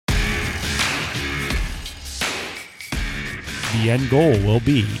the end goal will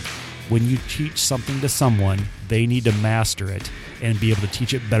be when you teach something to someone, they need to master it and be able to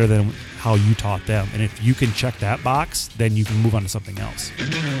teach it better than how you taught them. And if you can check that box, then you can move on to something else.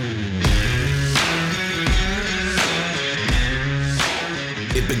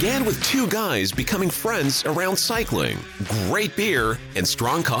 It began with two guys becoming friends around cycling, great beer, and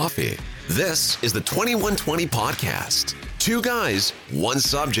strong coffee. This is the 2120 podcast. Two guys, one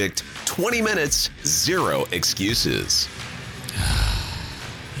subject, 20 minutes, zero excuses.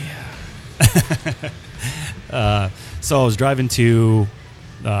 So I was driving to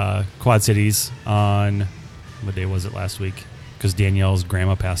Quad Cities on, what day was it last week? Because Danielle's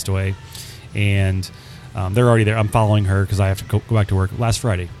grandma passed away. And they're already there. I'm following her because I have to go back to work last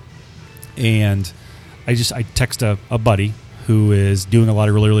Friday. And I text a buddy who is doing a lot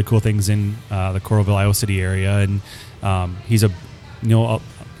of really, really cool things in the Coralville, Iowa City area. And he's a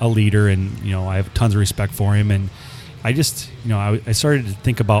leader, and, I have tons of respect for him. And I just, I started to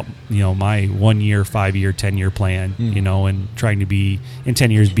think about, my 1 year, 5 year, 10-year plan, and trying to be in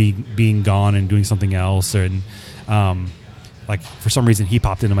 10 years, being gone and doing something else. And for some reason he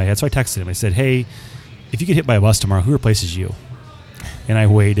popped into my head. So I texted him. I said, hey, if you get hit by a bus tomorrow, who replaces you? And I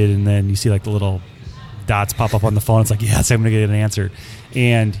waited, and then you see the little dots pop up on the phone. It's like, yes, I'm going to get an answer.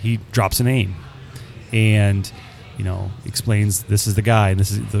 And he drops a name and, explains this is the guy and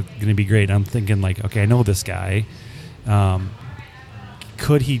this is going to be great. And I'm thinking okay, I know this guy.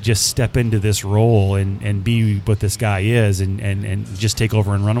 Could he just step into this role and be what this guy is and just take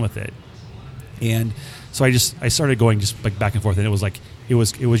over and run with it? And so I started going just back and forth, and it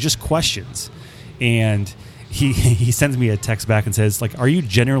was just questions. And he sends me a text back and says, are you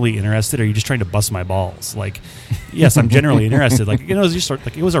generally interested, or are you just trying to bust my balls? Yes, I'm generally interested. It was just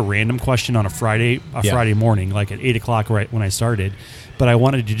it was a random question on a Friday morning, at 8:00 right when I started. But I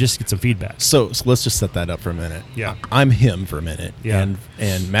wanted to just get some feedback. So let's just set that up for a minute. Yeah. I'm him for a minute. Yeah.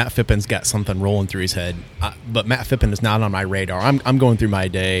 And Matt Phippin's got something rolling through his head. But Matt Phippin is not on my radar. I'm going through my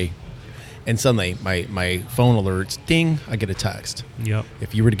day, and suddenly my phone alerts, ding, I get a text. Yep.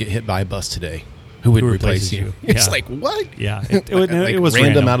 If you were to get hit by a bus today, who would replace you? It's what? Yeah. It was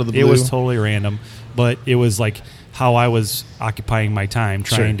random out of the blue. It was totally random. But it was how I was occupying my time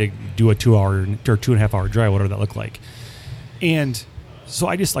trying to do a 2 hour or 2.5 hour drive, whatever that looked like. And so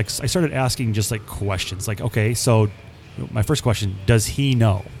I just I started asking just questions okay, so my first question, does he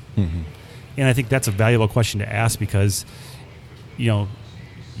know? Mm-hmm. And I think that's a valuable question to ask because, you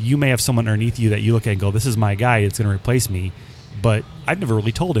may have someone underneath you that you look at and go, this is my guy, it's going to replace me. But I've never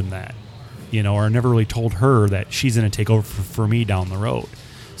really told him that, or never really told her that she's going to take over for me down the road.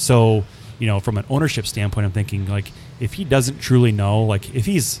 So, from an ownership standpoint, I'm thinking if he doesn't truly know, if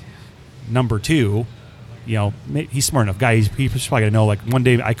he's number two, he's smart enough guy. He's probably going to know, one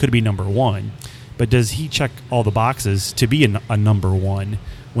day I could be number one, but does he check all the boxes to be a number one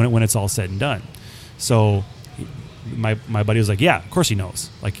when it's all said and done? So my buddy was yeah, of course he knows.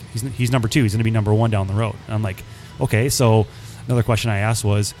 He's number two. He's going to be number one down the road. And I'm okay. So another question I asked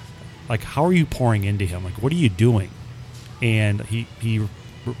was, how are you pouring into him? What are you doing? And he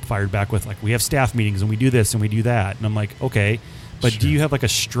fired back with, we have staff meetings and we do this and we do that. And I'm okay, but do you have a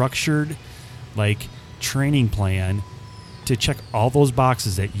structured, training plan to check all those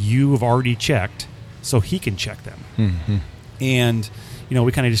boxes that you have already checked so he can check them? Mm-hmm. And,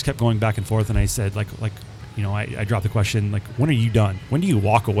 we kind of just kept going back and forth. And I said, I dropped the question, when are you done? When do you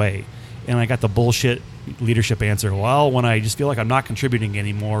walk away? And I got the bullshit leadership answer. Well, when I just feel I'm not contributing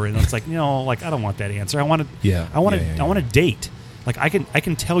anymore. And it's I don't want that answer. I want to date. I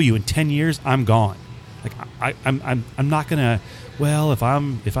can tell you in 10 years I'm gone. I'm not gonna. Well, if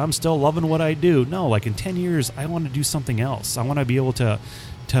I'm still loving what I do, no. In 10 years, I want to do something else. I want to be able to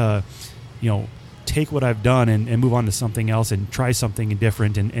take what I've done and move on to something else and try something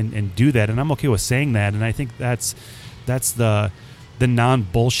different and do that. And I'm okay with saying that. And I think that's the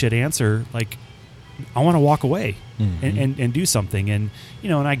non-bullshit answer. I want to walk away and do something. And,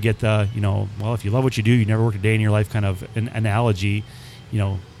 and I get the, well, if you love what you do, you never work a day in your life kind of an analogy,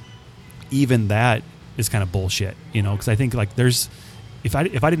 even that is kind of bullshit, because I think there's, if I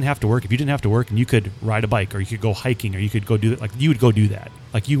didn't have to work, if you didn't have to work and you could ride a bike or you could go hiking or you could go do it, you would go do that.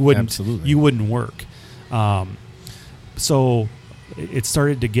 You wouldn't work. So it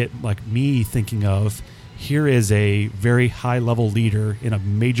started to get me thinking of, here is a very high level leader in a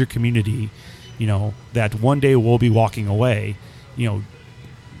major community, that one day will be walking away,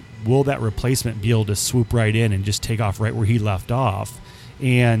 will that replacement be able to swoop right in and just take off right where he left off?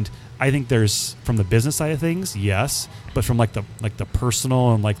 And I think there's, from the business side of things, yes, but from the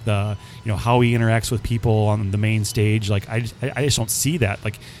personal and how he interacts with people on the main stage, I just don't see that.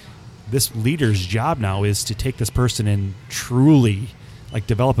 this leader's job now is to take this person and truly like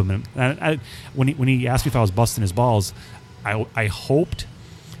develop him. And when he asked me if I was busting his balls, I hoped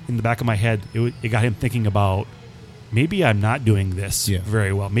in the back of my head it got him thinking about, maybe I'm not doing this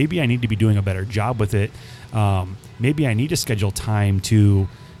very well. Maybe I need to be doing a better job with it. Maybe I need to schedule time to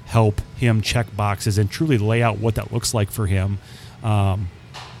help him check boxes and truly lay out what that looks like for him.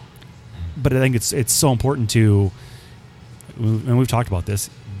 But I think it's so important to, and we've talked about this,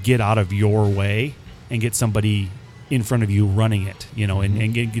 get out of your way and get somebody in front of you running it,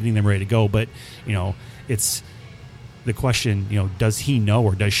 and getting them ready to go. But, it's the question, does he know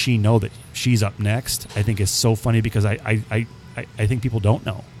or does she know that she's up next? I think is so funny because I think people don't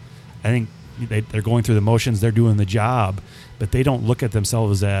know. I think they're going through the motions, they're doing the job, but they don't look at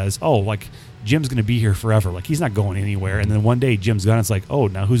themselves as, oh, like Jim's going to be here forever. Like he's not going anywhere. And then one day Jim's gone. It's like, oh,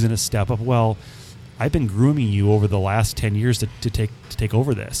 now who's going to step up? Well, I've been grooming you over the last 10 years to take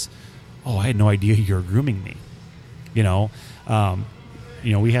over this. Oh, I had no idea you were grooming me. We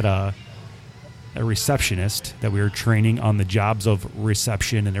had a receptionist that we were training on the jobs of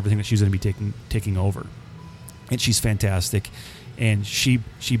reception and everything that she's going to be taking over. And she's fantastic. And she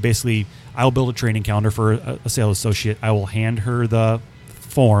basically, I'll build a training calendar for a sales associate. I will hand her the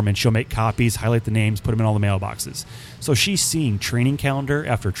form and she'll make copies, highlight the names, put them in all the mailboxes. So she's seeing training calendar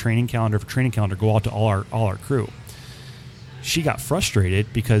after training calendar after training calendar go out to all our crew. She got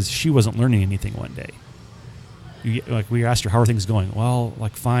frustrated because she wasn't learning anything one day. We asked her, how are things going? Well,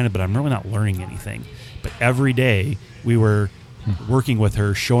 fine, but I'm really not learning anything. But every day we were working with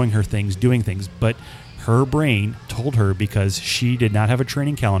her, showing her things, doing things. But her brain told her, because she did not have a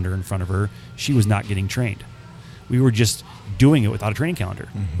training calendar in front of her, she was not getting trained. We were just doing it without a training calendar.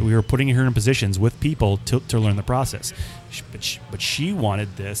 Mm-hmm. We were putting her in positions with people to learn the process. But she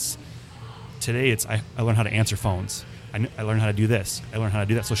wanted this. Today it's, I learned how to answer phones. I learned how to do this. I learned how to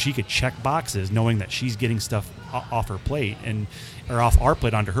do that. So she could check boxes knowing that she's getting stuff off her plate or off our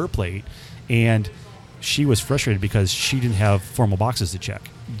plate onto her plate. And she was frustrated because she didn't have formal boxes to check.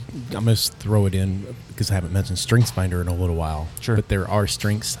 I'm going to throw it in because I haven't mentioned StrengthsFinder in a little while. Sure. But there are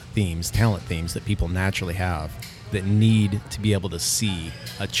strengths themes, talent themes that people naturally have that need to be able to see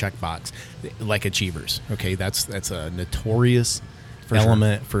a checkbox, like achievers. Okay, that's a notorious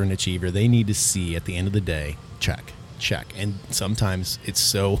element for an achiever. They need to see at the end of the day, check. And sometimes it's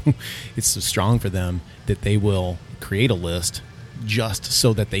so strong for them that they will create a list just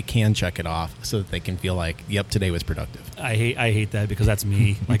so that they can check it off, so that they can feel like, yep, today was productive. I hate that because that's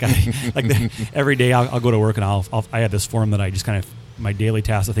me. Every day I'll go to work and I have this form that I just kind of, my daily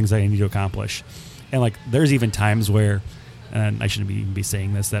tasks, the things that I need to accomplish. And there's even times where, and I shouldn't even be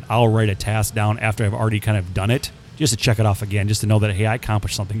saying this, that I'll write a task down after I've already kind of done it, just to check it off again, just to know that, hey, I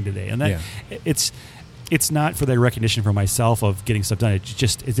accomplished something today. And that it's not for the recognition for myself of getting stuff done.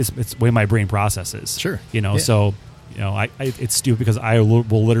 It's the way my brain processes. Sure. So, it's stupid because I will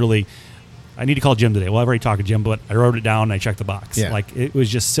literally, I need to call Jim today. Well, I've already talked to Jim, but I wrote it down and I checked the box. Yeah. It was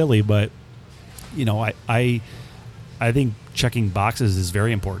just silly, but I think checking boxes is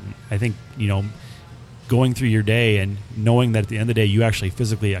very important. I think, going through your day and knowing that at the end of the day you actually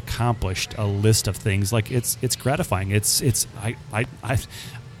physically accomplished a list of things, it's gratifying.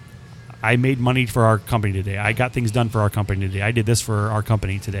 I made money for our company today. I got things done for our company today. I did this for our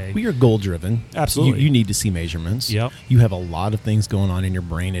company today. Well, you're goal driven. Absolutely. You need to see measurements. Yep. You have a lot of things going on in your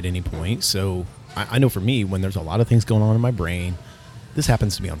brain at any point. So I know for me, when there's a lot of things going on in my brain, this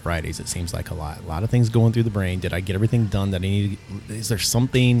happens to me on Fridays. It seems like a lot of things going through the brain. Did I get everything done that I needed? Is there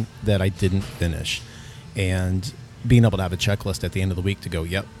something that I didn't finish? And being able to have a checklist at the end of the week to go,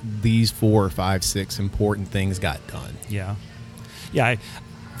 yep, these 4 or 5, 6 important things got done. Yeah. Yeah.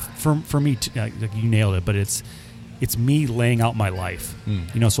 For me, you nailed it, but it's me laying out my life.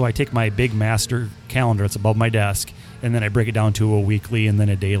 So I take my big master calendar, it's above my desk, and then I break it down to a weekly and then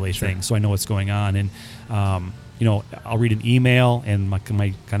a daily thing, so I know what's going on. And I'll read an email, and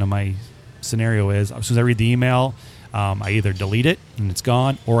my scenario is, as soon as I read the email, I either delete it and it's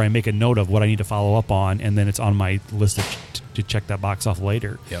gone, or I make a note of what I need to follow up on, and then it's on my list to check that box off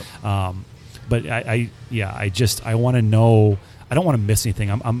later. Yep. But I want to know. I don't want to miss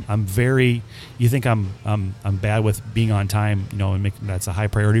anything. I'm very. You think I'm bad with being on time, and that's a high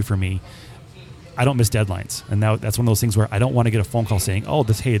priority for me. I don't miss deadlines, and that's one of those things where I don't want to get a phone call saying, "Oh,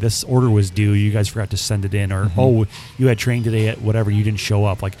 this order was due. You guys forgot to send it in," or "Oh, you had training today at whatever. You didn't show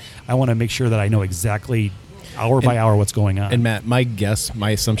up." I want to make sure that I know exactly hour by hour what's going on. And Matt, my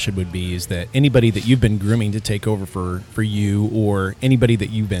assumption would be is that anybody that you've been grooming to take over for you, or anybody that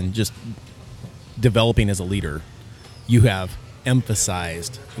you've been just developing as a leader, you have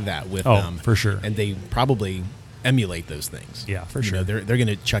emphasized that with them for sure, and they probably emulate those things. Yeah, for You sure. know, they're going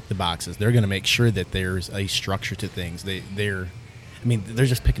to check the boxes. They're going to make sure that there's a structure to things. They're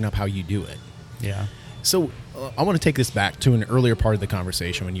just picking up how you do it. Yeah. So I want to take this back to an earlier part of the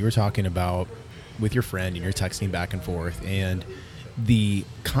conversation when you were talking about with your friend and you're texting back and forth, and the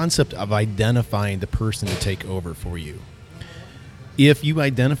concept of identifying the person to take over for you. If you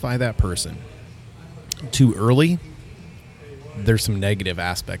identify that person too early, there's some negative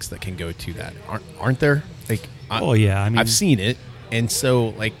aspects that can go to that, aren't there? Like, Oh, yeah. I mean, I've seen it, and so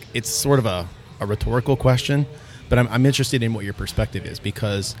like it's sort of a rhetorical question, but I'm interested in what your perspective is,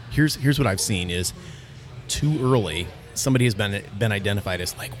 because here's what I've seen is too early. Somebody has been identified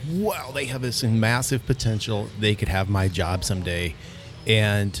as like, wow, they have this massive potential. They could have my job someday.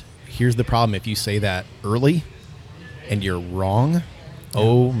 And here's the problem: if you say that early and you're wrong,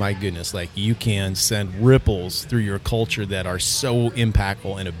 oh my goodness, like you can send ripples through your culture that are so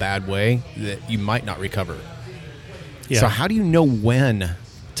impactful in a bad way that you might not recover. yeah. So how do you know when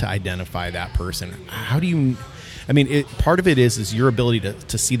to identify that person? How do you, I mean, part of it is your ability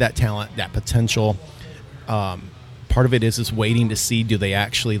to see that talent, that potential. Part of it is waiting to see, do they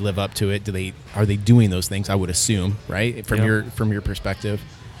actually live up to it? Are they doing those things? I would assume, right? From your perspective,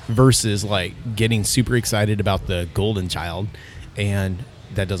 versus like getting super excited about the golden child, and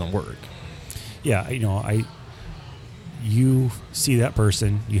that doesn't work. Yeah, you see that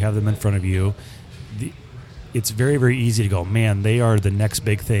person, you have them in front of you. It's very, very easy to go, man, they are the next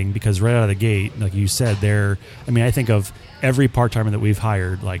big thing, because right out of the gate, like you said, I think of every part-timer that we've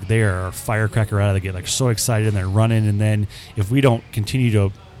hired, like they are a firecracker out of the gate, like so excited, and they're running, and then if we don't continue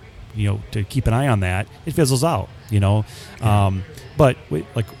to keep an eye on that, it fizzles out, But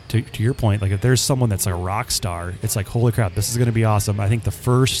to your point, like if there's someone that's like a rock star, it's like, holy crap, this is going to be awesome. I think the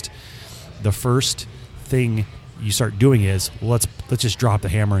first thing you start doing is, let's just drop the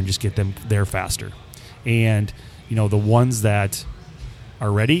hammer and just get them there faster. And the ones that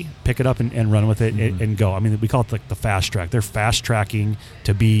are ready, pick it up and run with it, and go. I mean, we call it like the fast track. They're fast tracking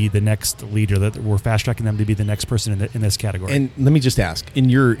to be the next leader. That we're fast tracking them to be the next person in this category. And let me just ask, in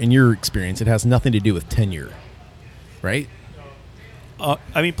your experience, it has nothing to do with tenure, right?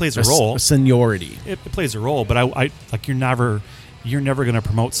 It plays a role. Seniority. It plays a role, but I like you're never going to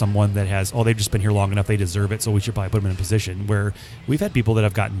promote someone that has, they've just been here long enough, they deserve it, so we should probably put them in a position where we've had people that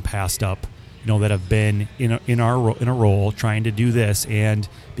have gotten passed up, that have been in a role trying to do this, and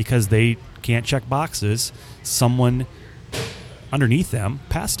because they can't check boxes, someone underneath them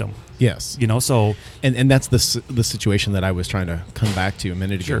passed them. Yes. So and that's the situation that I was trying to come back to a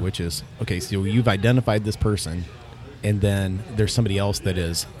minute ago, Sure. which is, okay, so you've identified this person, and then there's somebody else that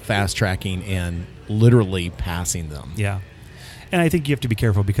is fast tracking and literally passing them. Yeah. And I think you have to be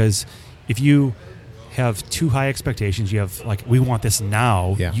careful, because if you have too high expectations, you have like, we want this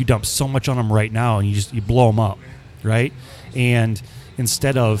now, you dump so much on them right now, and you blow them up, right? And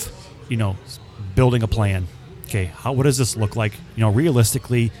instead of, building a plan, okay, what does this look like?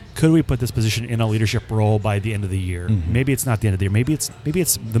 Realistically, could we put this position in a leadership role by the end of the year? Mm-hmm. Maybe it's not the end of the year. Maybe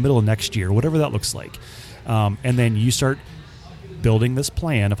it's the middle of next year, whatever that looks like. And then you start building this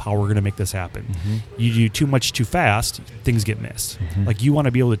plan of how we're going to make this happen. Mm-hmm. You do too much too fast, things get missed. Mm-hmm. Like, you want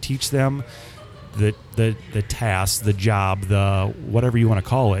to be able to teach them the task, the job, the whatever you want to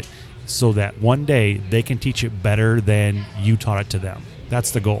call it, so that one day they can teach it better than you taught it to them.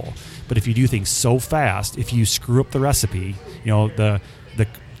 That's the goal. But if you do things so fast, if you screw up the recipe, the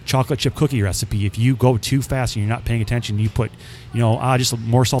chocolate chip cookie recipe, if you go too fast and you're not paying attention, you put, just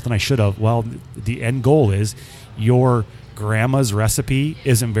more salt than I should have. Well, the end goal is your grandma's recipe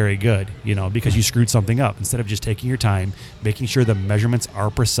isn't very good, because you screwed something up. Instead of just taking your time, making sure the measurements are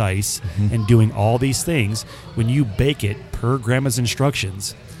precise, and doing all these things, when you bake it per grandma's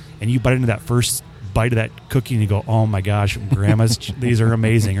instructions, and you bite into that first bite of that cookie and you go, oh my gosh, grandma's, these are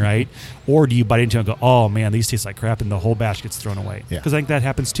amazing, right? Or do you bite into it and go, oh man, these taste like crap, and the whole batch gets thrown away? Because I think that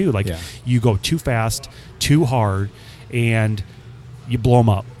happens too. Like, you go too fast, too hard, and you blow them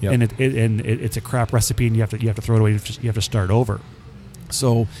up, and it's a crap recipe, and you have to throw it away. You have to start over.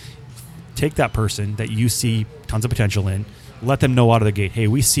 So take that person that you see tons of potential in, let them know out of the gate, hey,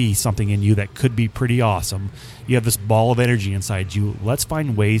 we see something in you that could be pretty awesome. You have this ball of energy inside you. Let's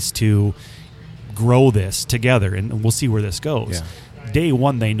find ways to grow this together, and we'll see where this goes. Day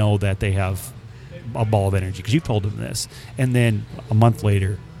one, they know that they have a ball of energy because you've told them this, and then a month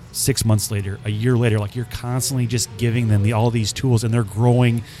later, 6 months later, a year later, like, you're constantly just giving them all these tools, and they're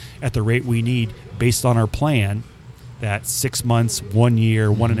growing at the rate we need based on our plan. That 6 months, 1 year,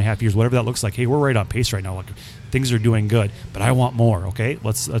 1.5 years, whatever that looks like. Hey, we're right on pace right now. Like, things are doing good, but I want more. Okay,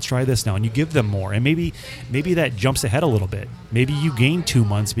 let's try this now, and you give them more, and maybe that jumps ahead a little bit. Maybe you gain 2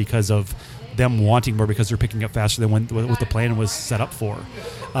 months because of them wanting more because they're picking up faster than what the plan was set up for.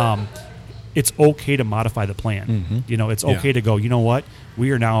 It's okay to modify the plan. It's okay to go, you know what?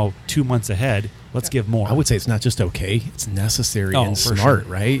 We are now 2 months ahead. Let's give more. I would say it's not just okay, it's necessary and for smart,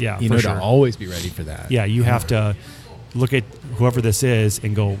 sure. right? Yeah, you for know, sure. to always be ready for that. Yeah, you have to look at whoever this is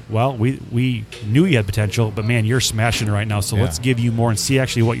and go, well, we knew you had potential, but man, you're smashing it right now, so let's give you more and see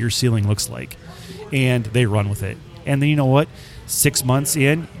actually what your ceiling looks like. And they run with it. And then you know what? 6 months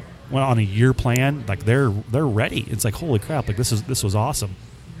in, well, on a year plan, like they're ready. It's like, holy crap, like this was awesome.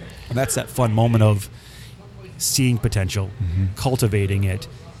 And that's that fun moment of seeing potential, cultivating it,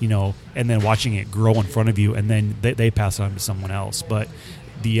 and then watching it grow in front of you, and then they pass it on to someone else. But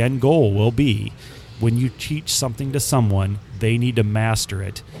the end goal will be when you teach something to someone, they need to master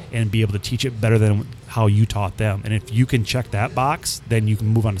it and be able to teach it better than how you taught them. And if you can check that box, then you can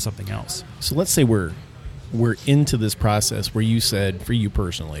move on to something else. So let's say we're into this process where you said, for you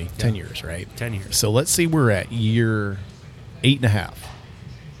personally, 10 years, right? 10 years. So let's say we're at year 8.5.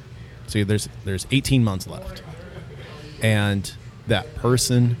 So there's 18 months left. And that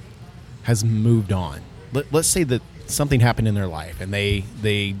person has moved on. Let's say that something happened in their life and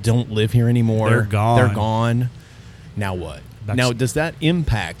they don't live here anymore. They're gone. They're gone. Now what? Now, does that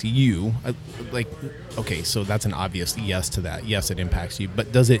impact you? Okay, so that's an obvious yes to that. Yes, it impacts you.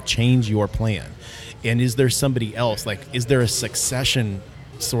 But does it change your plan? And is there somebody else? Like, is there a succession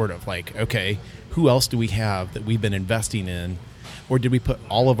sort of like, okay, who else do we have that we've been investing in? Or did we put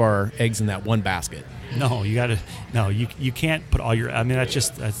all of our eggs in that one basket? No, you can't put all your, I mean,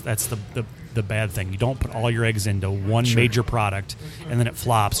 that's the bad thing. You don't put all your eggs into one major product and then it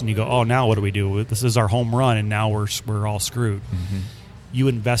flops and you go, oh, now what do we do? This is our home run and now we're all screwed. You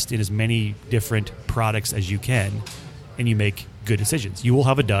invest in as many different products as you can and you make good decisions. You will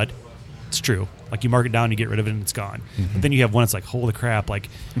have a dud. It's true. Like you mark it down, you get rid of it and it's gone. But then you have one that's like, holy crap, like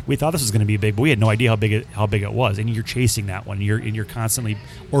we thought this was going to be big, but we had no idea how big it was. And you're chasing that one. You're constantly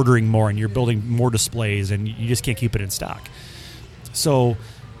ordering more and you're building more displays and you just can't keep it in stock. So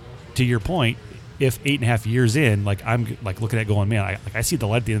to your point, if 8.5 years in, like I'm like looking at going, man, I see the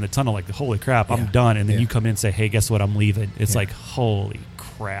light at the end of the tunnel, like holy crap, I'm done. And then you come in and say, hey, guess what? I'm leaving. It's like, holy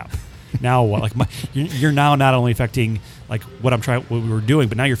crap. Now what? Like you're now not only affecting like what we were doing,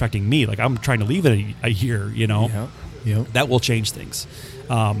 but now you're affecting me. Like I'm trying to leave it a year, That will change things.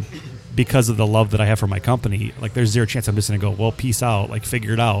 Because of the love that I have for my company, like there's zero chance I'm just going to go, well, peace out, like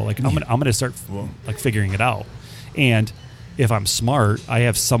figure it out. Like I'm going to start like figuring it out. And if I'm smart, I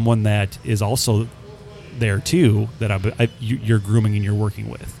have someone that is also there too that you're grooming and you're working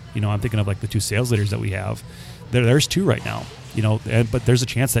with. I'm thinking of like the 2 sales leaders that we have. There's 2 right now. But there's a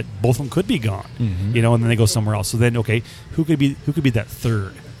chance that both of them could be gone, and then they go somewhere else. So then, okay, who could be that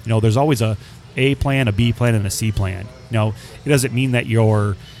third? There's always a plan, a B plan, and a C plan. It doesn't mean that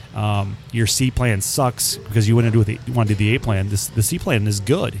your C plan sucks because you want to do the A plan. The C plan is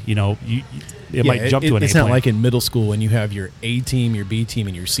good. It might jump to an A plan. It's not like in middle school when you have your A team, your B team,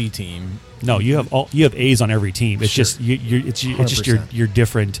 and your C team. No, you have A's on every team. It's just it's just your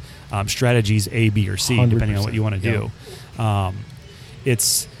different strategies, A, B, or C, depending on what you want to do.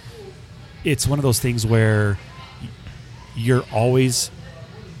 It's one of those things where you're always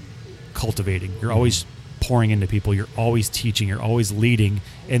cultivating, you're always pouring into people, you're always teaching, you're always leading,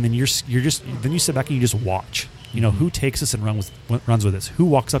 and then you sit back and you just watch. Who takes this and runs with this? Who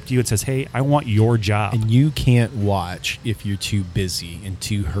walks up to you and says, "Hey, I want your job." And you can't watch if you're too busy and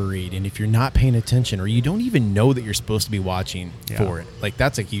too hurried, and if you're not paying attention, or you don't even know that you're supposed to be watching for it. Like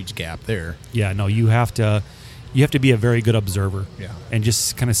that's a huge gap there. Yeah, no, you have to be a very good observer, and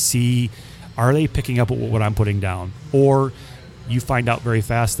just kind of see, are they picking up what I'm putting down, or you find out very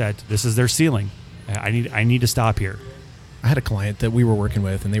fast that this is their ceiling. I need to stop here. I had a client that we were working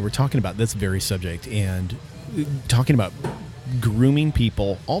with, and they were talking about this very subject and talking about grooming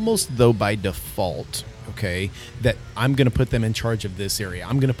people almost though by default, okay, that I'm going to put them in charge of this area.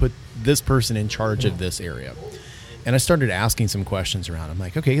 I'm going to put this person in charge of this area. And I started asking some questions around. I'm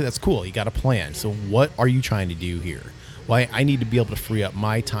like, okay, that's cool. You got a plan. So what are you trying to do here? Well, I need to be able to free up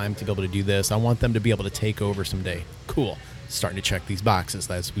my time to be able to do this. I want them to be able to take over someday. Cool. Starting to check these boxes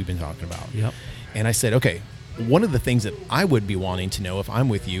as we've been talking about. Yep. And I said, okay, one of the things that I would be wanting to know if I'm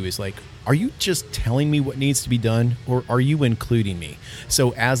with you is like, are you just telling me what needs to be done, or are you including me?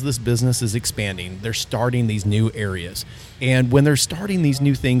 So as this business is expanding, they're starting these new areas. And when they're starting these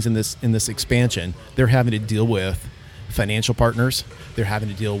new things in this expansion, they're having to deal with financial partners. They're having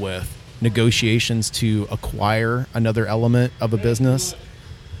to deal with negotiations to acquire another element of a business.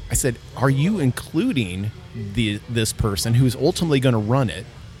 I said, are you including this person who's ultimately going to run it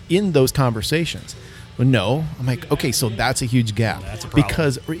in those conversations? Well, no. I'm like, okay, so that's a huge gap. That's a problem.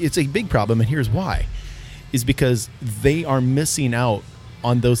 Because it's a big problem, and here's why. Is because they are missing out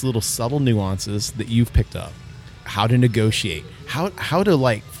on those little subtle nuances that you've picked up. How to negotiate, how to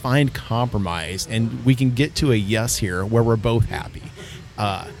like find compromise, and we can get to a yes here where we're both happy.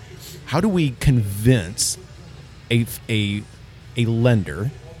 How do we convince a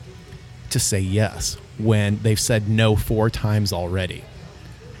lender to say yes when they've said no 4 times already?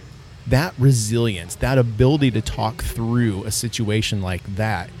 That resilience, that ability to talk through a situation like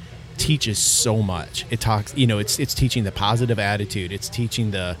that teaches so much. It talks, it's teaching the positive attitude. It's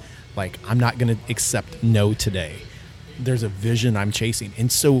teaching the, like, I'm not going to accept no today. There's a vision I'm chasing.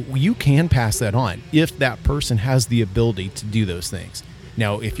 And so you can pass that on if that person has the ability to do those things.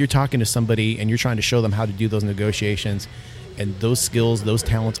 Now, if you're talking to somebody and you're trying to show them how to do those negotiations and those skills, those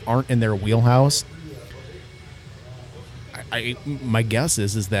talents aren't in their wheelhouse, my guess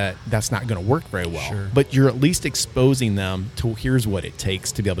is that that's not going to work very well. Sure. But you're at least exposing them to here's what it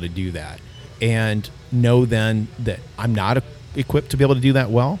takes to be able to do that. And know then that I'm not equipped to be able to do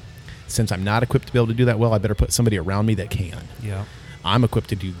that well. Since I'm not equipped to be able to do that well, I better put somebody around me that can. Yeah. I'm equipped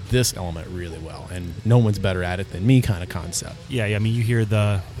to do this element really well, and no one's better at it than me kind of concept. Yeah, I mean, you hear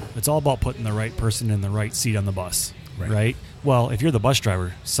it's all about putting the right person in the right seat on the bus, right? Well, if you're the bus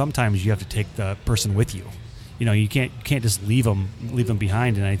driver, sometimes you have to take the person with you. You can't just leave them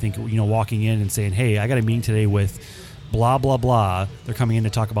behind. And I think, walking in and saying, hey, I got a meeting today with blah, blah, blah. They're coming in to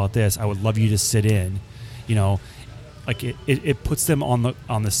talk about this. I would love you to sit in, like it puts them on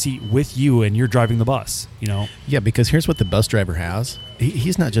the seat with you, and you're driving the bus, Yeah, because here's what the bus driver has.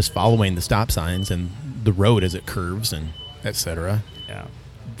 He's not just following the stop signs and the road as it curves and et cetera. Yeah.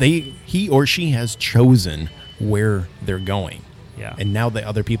 He or she has chosen where they're going. Yeah. And now the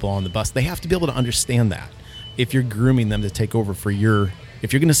other people on the bus, they have to be able to understand that. If you're grooming them to take over if you're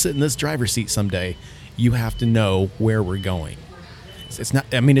going to sit in this driver's seat someday, you have to know where we're going. It's not,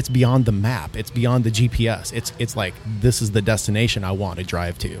 it's beyond the map. It's beyond the GPS. It's like, this is the destination I want to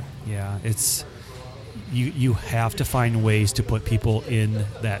drive to. Yeah. It's, you have to find ways to put people in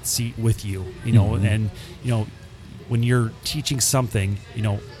that seat with you, Mm-hmm. and, when you're teaching something,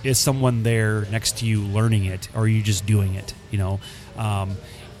 is someone there next to you learning it, or are you just doing it?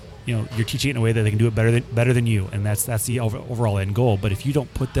 You're teaching it in a way that they can do it better than you, and that's the overall end goal. But if you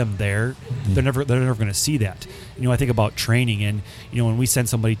don't put them there, mm-hmm. they're never going to see that. I think about training, and when we send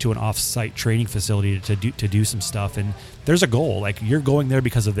somebody to an off-site training facility to do some stuff, and there's a goal, like, you're going there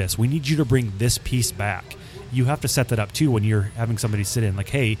because of this. We need you to bring this piece back. You have to set that up too when you're having somebody sit in. Like,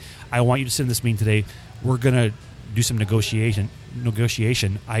 hey, I want you to sit in this meeting today. We're gonna do some negotiation.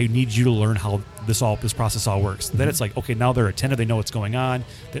 I need you to learn how this process all works. Mm-hmm. Then it's like, okay, now they're attentive. They know what's going on.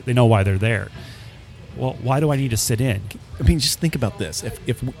 They know why they're there. Well, why do I need to sit in? Just think about this.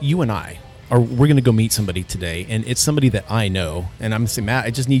 If you and I we're going to go meet somebody today, and it's somebody that I know, and I'm saying, Matt,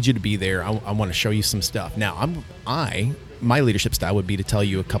 I just need you to be there. I want to show you some stuff. Now, my leadership style would be to tell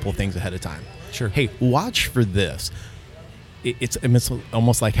you a couple of things ahead of time. Sure. Hey, watch for this. It's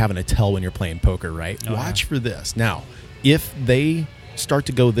almost like having a tell when you're playing poker, right? Oh, watch for this. Now, if they start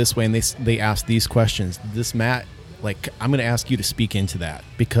to go this way and they ask these questions, this, Matt, like, I'm going to ask you to speak into that,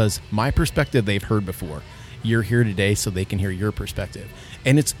 because my perspective they've heard before. You're here today so they can hear your perspective.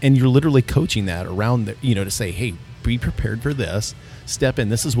 And you're literally coaching that around to say, hey, be prepared for this. Step in.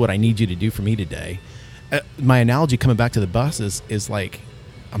 This is what I need you to do for me today. My analogy coming back to the bus is like,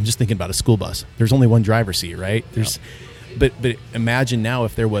 I'm just thinking about a school bus. There's only one driver's seat, right? But imagine now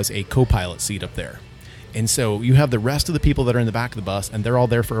if there was a co-pilot seat up there. And so you have the rest of the people that are in the back of the bus, and they're all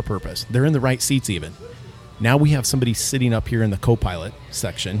there for a purpose. They're in the right seats even. Now we have somebody sitting up here in the co-pilot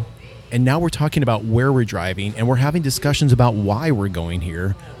section, and now we're talking about where we're driving, and we're having discussions about why we're going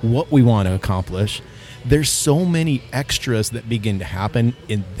here, what we want to accomplish. There's so many extras that begin to happen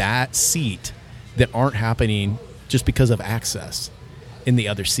in that seat that aren't happening just because of access in the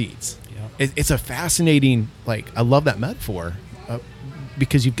other seats. It's a fascinating, I love that metaphor,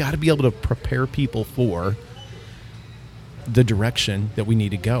 because you've got to be able to prepare people for the direction that we need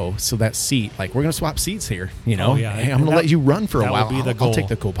to go. So that seat, we're going to swap seats here, Oh, yeah. Hey, I'm going to let you run for a while. Will be the goal. I'll take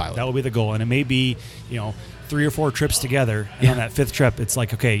the co-pilot. That will be the goal. And it may be, 3 or 4 trips together. And on that 5th trip, it's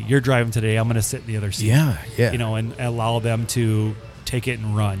like, okay, you're driving today. I'm going to sit in the other seat. Yeah. And allow them to take it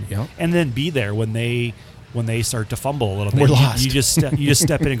and run. Yep. And then be there when they start to fumble a little bit. We're lost. You just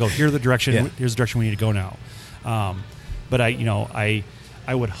step in and go, here's the direction. Yeah. Here's the direction we need to go now. But I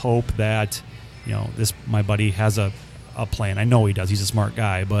would hope that, my buddy has a plan. I know he does. He's a smart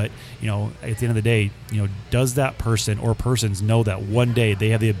guy. But, at the end of the day, does that person or persons know that one day they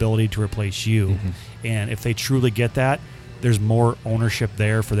have the ability to replace you? Mm-hmm. And if they truly get that, there's more ownership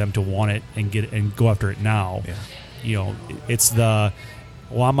there for them to want it and get it and go after it now. Yeah. You know, it's the,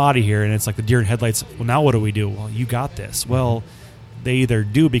 well, I'm out of here, and it's like the deer in headlights. Well, now what do we do? Well, you got this. Well, they either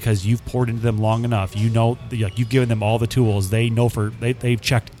do because you've poured into them long enough. You know, like you've given them all the tools. They know they've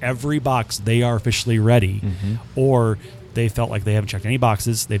checked every box. They are officially ready, or they felt like they haven't checked any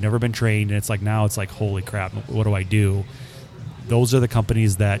boxes. They've never been trained, and it's like now it's like, holy crap, what do I do? Those are the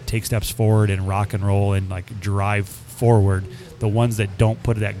companies that take steps forward and rock and roll and like drive forward. The ones that don't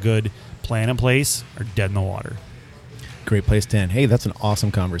put that good plan in place are dead in the water. Great place to end. Hey, that's an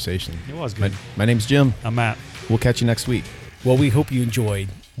awesome conversation. It was good. My name's Jim. I'm Matt. We'll catch you next week. Well, we hope you enjoyed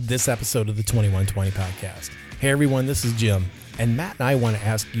this episode of the 2120 podcast. Hey, everyone, this is Jim, and Matt and I want to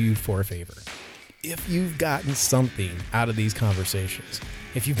ask you for a favor. If you've gotten something out of these conversations,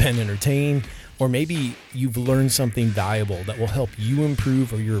 if you've been entertained, or maybe you've learned something valuable that will help you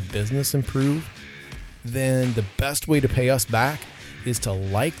improve or your business improve, then the best way to pay us back is to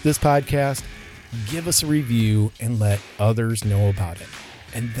like this podcast, give us a review, and let others know about it.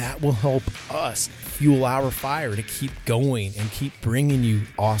 And that will help us fuel our fire to keep going and keep bringing you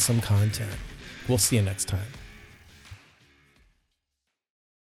awesome content. We'll see you next time.